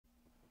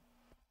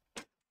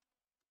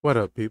What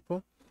up,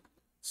 people?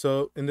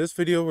 So in this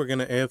video we're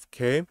gonna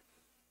AFK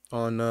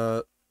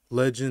on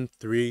Legend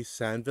 3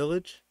 Sand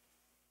Village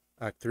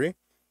Act 3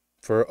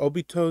 for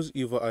Obito's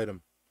EVO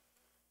item.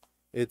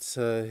 It's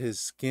his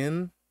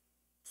skin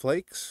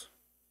flakes.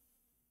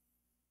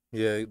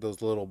 Yeah,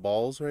 those little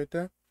balls right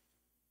there.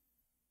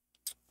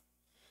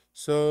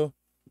 So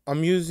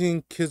I'm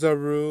using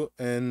Kizaru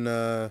and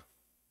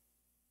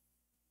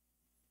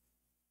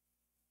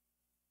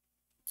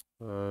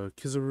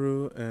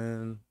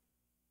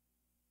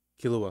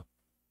Killua,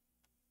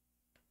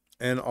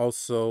 and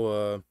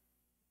also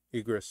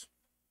Igris.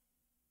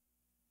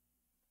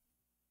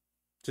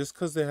 Just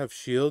because they have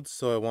shields,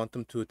 so I want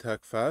them to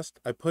attack fast.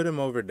 I put him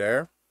over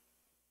there.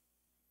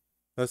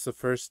 That's the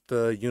first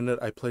unit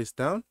I placed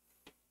down.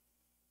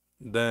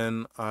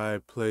 Then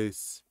I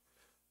place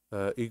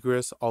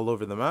Igris all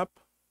over the map.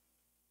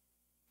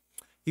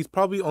 He's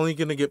probably only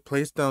going to get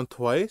placed down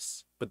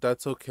twice, but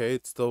that's okay.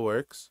 It still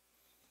works.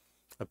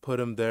 I put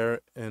him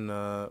there and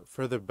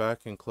further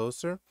back and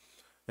closer.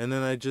 And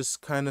then I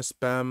just kind of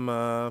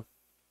spam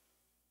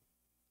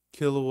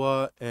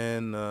Killua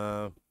and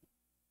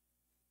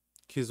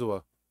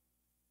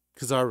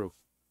Kizaru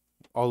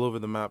all over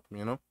the map,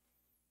 you know?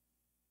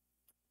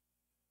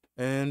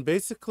 And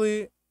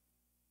basically,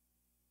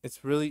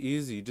 it's really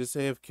easy. You just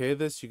AFK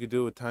this. You could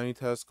do it with Tiny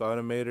Task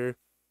Automator.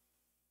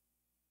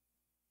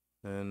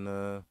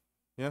 And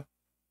yeah.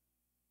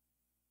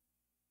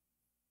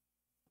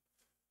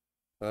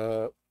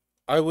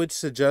 I would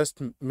suggest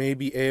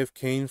maybe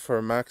AFKing for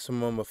a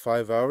maximum of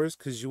 5 hours,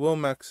 because you will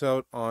max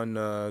out on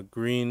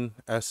green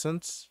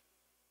essence.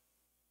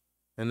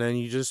 And then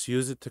you just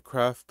use it to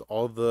craft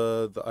all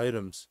the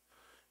items.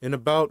 In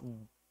about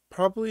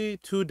probably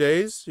 2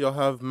 days, you'll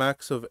have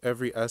max of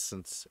every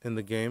essence in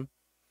the game.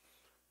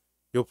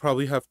 You'll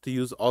probably have to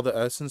use all the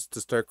essence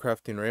to start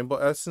crafting rainbow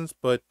essence,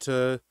 but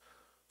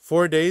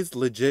 4 days,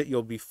 legit,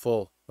 you'll be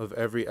full of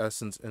every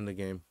essence in the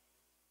game.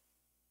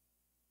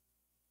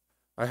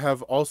 I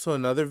have also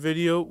another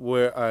video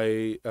where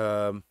I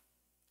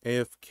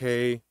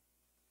AFK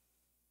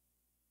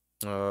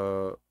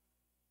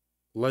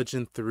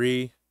Legend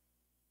 3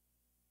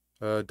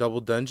 Double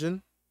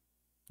Dungeon.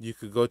 You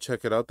could go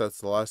check it out. That's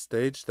the last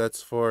stage.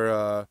 That's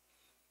for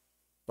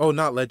oh,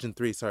 not Legend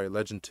 3, sorry,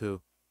 Legend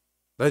 2.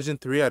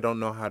 Legend 3, I don't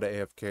know how to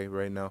AFK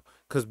right now,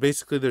 because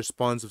basically there's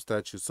spawns of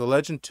statues. So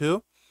Legend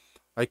 2,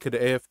 I could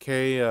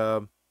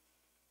AFK.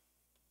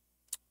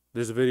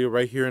 There's a video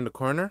right here in the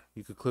corner.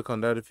 You could click on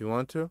that if you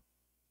want to.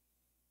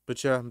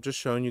 But yeah, I'm just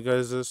showing you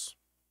guys this,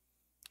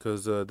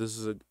 because this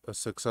is a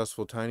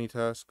successful tiny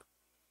task.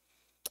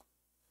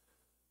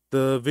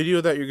 The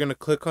video that you're going to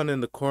click on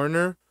in the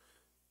corner,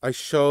 I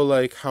show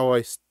like how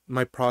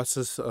my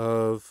process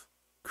of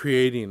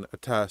creating a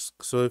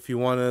task. So if you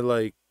want to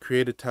like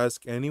create a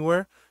task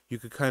anywhere, you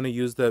could kind of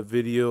use that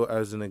video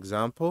as an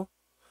example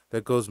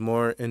that goes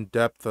more in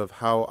depth of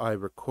how I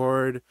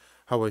record,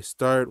 how I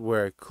start,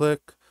 where I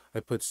click. I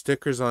put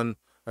stickers on.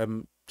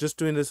 I'm just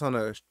doing this on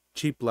a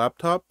cheap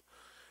laptop,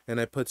 and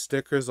I put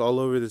stickers all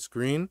over the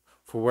screen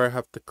for where I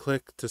have to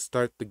click to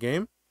start the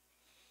game.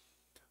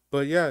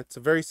 But yeah, it's a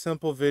very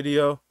simple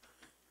video.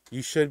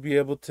 You should be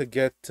able to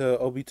get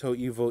Obito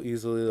EVO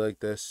easily like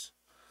this.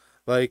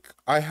 Like,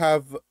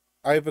 I've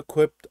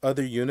equipped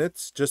other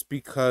units just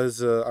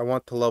because I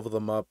want to level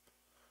them up.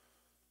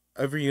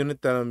 Every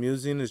unit that I'm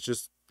using is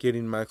just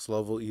getting max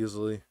level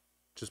easily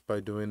just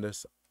by doing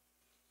this.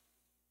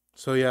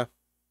 So yeah,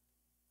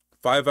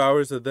 5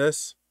 hours of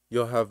this,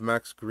 you'll have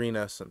max green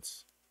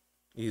essence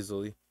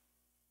easily.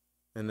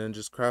 And then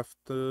just craft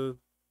the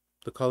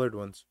colored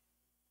ones.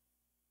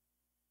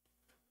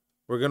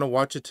 We're going to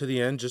watch it to the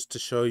end just to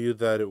show you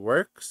that it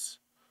works.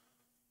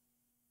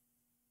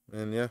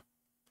 And yeah,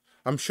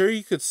 I'm sure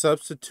you could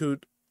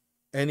substitute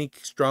any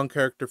strong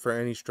character for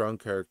any strong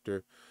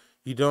character.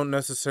 You don't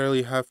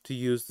necessarily have to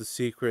use the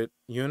secret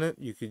unit.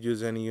 You could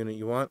use any unit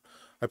you want.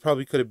 I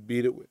probably could have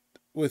beat it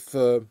with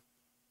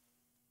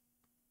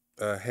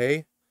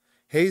Hay.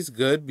 Hay's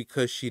good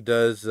because she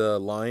does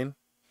line.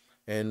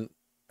 And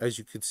as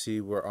you can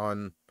see, we're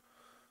on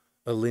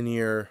a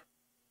linear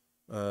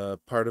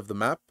part of the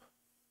map.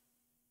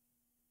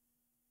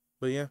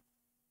 But yeah,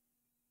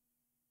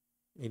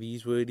 it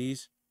is what it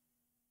is.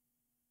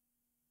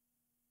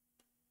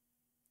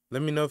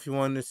 Let me know if you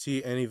want to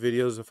see any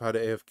videos of how to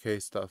AFK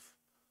stuff.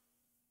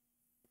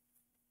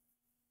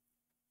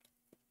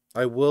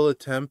 I will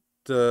attempt,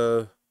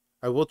 I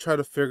will try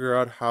to figure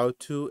out how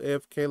to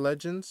AFK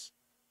Legends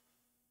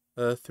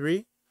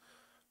 3.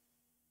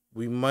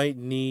 We might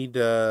need,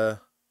 I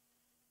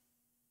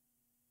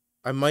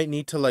might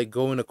need to like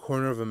go in a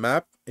corner of a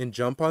map and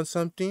jump on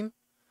something.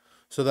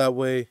 So that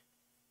way,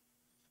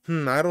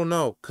 I don't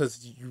know,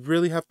 because you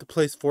really have to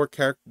place 4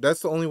 characters. That's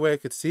the only way I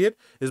could see it,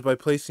 is by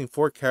placing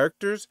 4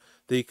 characters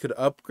that you could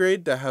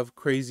upgrade that have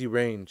crazy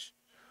range.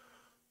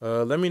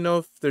 Let me know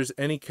if there's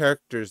any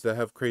characters that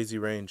have crazy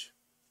range,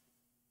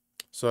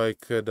 so I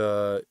could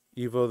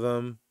EVO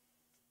them,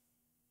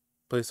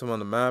 place them on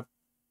the map,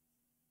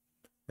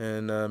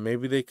 and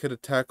maybe they could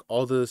attack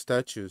all the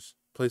statues.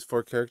 Place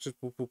 4 characters,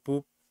 boop, boop,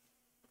 boop.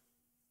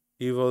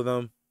 EVO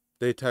them,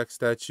 they attack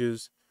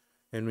statues,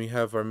 and we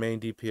have our main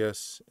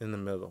DPS in the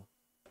middle.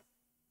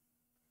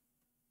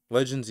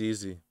 Legend's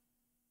easy,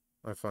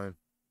 I find.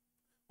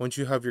 Once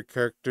you have your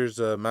character's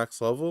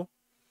max level,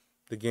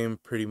 the game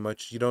pretty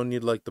much, you don't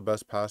need like the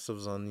best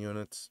passives on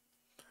units.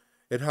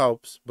 It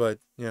helps, but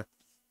yeah,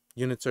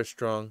 units are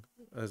strong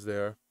as they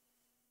are.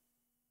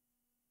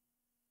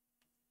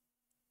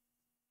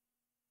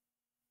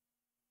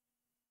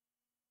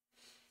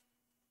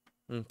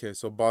 Okay,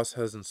 so boss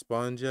hasn't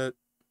spawned yet.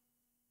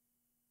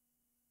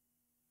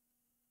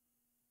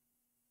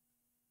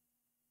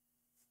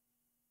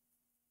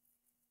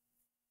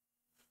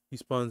 He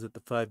spawns at the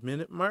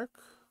 5-minute mark.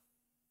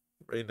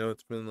 Right now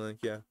it's been like,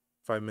 yeah,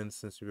 5 minutes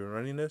since we've been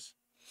running this.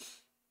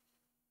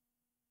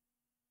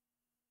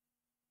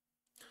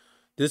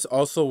 This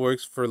also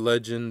works for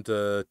Legend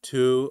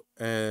 2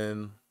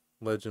 and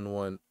Legend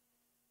 1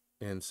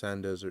 in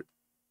Sand Desert.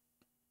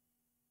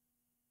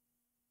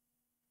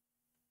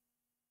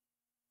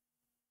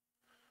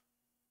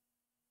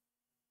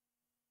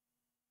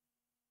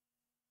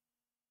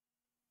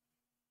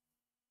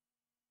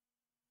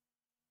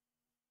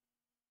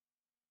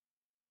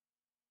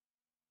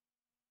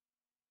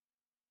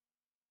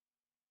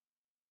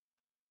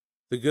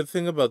 The good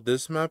thing about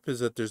this map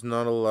is that there's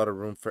not a lot of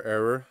room for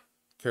error.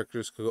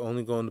 Characters could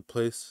only go into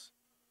place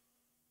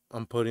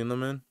I'm putting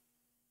them in.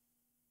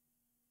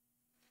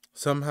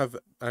 Some have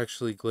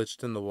actually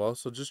glitched in the wall,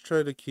 so just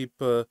try to keep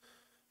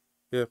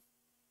yeah,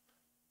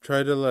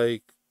 try to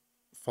like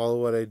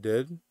follow what I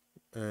did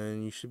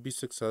and you should be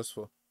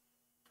successful.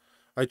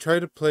 I tried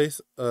to place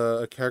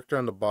a character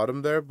on the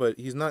bottom there, but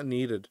he's not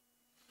needed.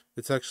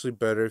 It's actually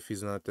better if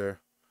he's not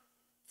there.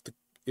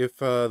 If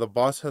the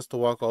boss has to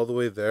walk all the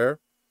way there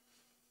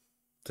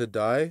to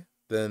die,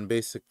 then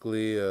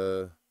basically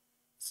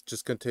it's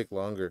just gonna take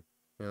longer,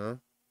 you know?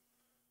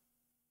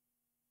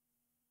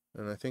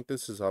 And I think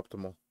this is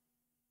optimal.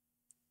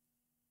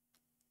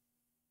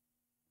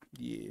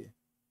 Yeah.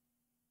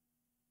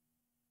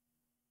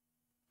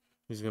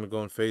 He's gonna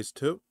go in phase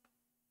 2.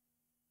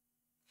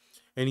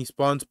 And he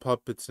spawns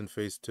puppets in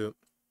phase 2.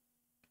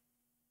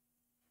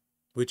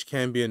 Which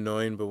can be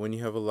annoying, but when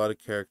you have a lot of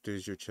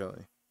characters, you're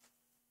chilling.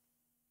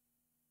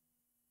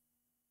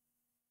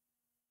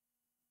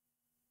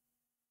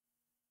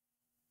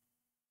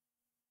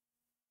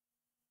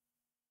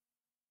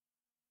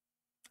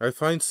 I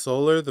find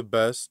Solar the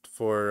best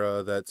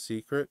for that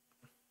secret.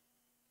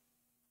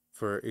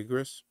 For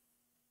Igris.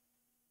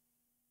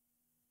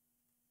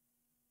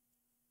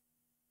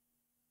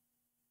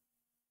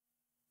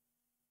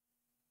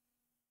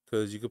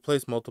 Because you could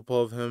place multiple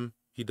of him.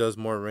 He does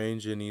more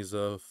range and he's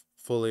a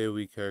full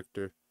AoE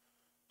character.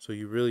 So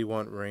you really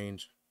want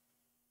range.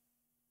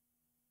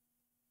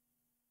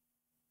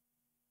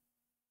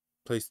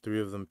 Place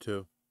 3 of them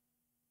too.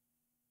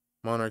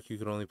 Monarch you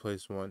could only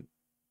place 1.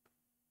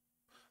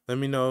 Let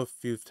me know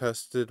if you've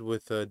tested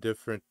with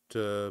different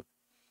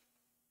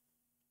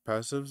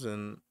passives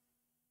and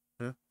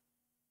yeah.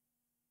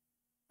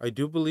 I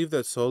do believe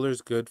that Solar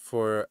is good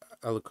for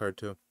Alucard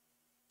too,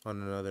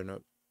 on another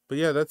note. But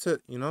yeah, that's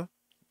it, you know?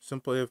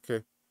 Simple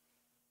AFK.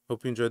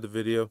 Hope you enjoyed the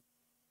video.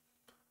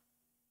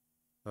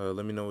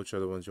 Let me know which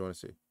other ones you want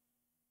to see.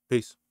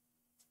 Peace.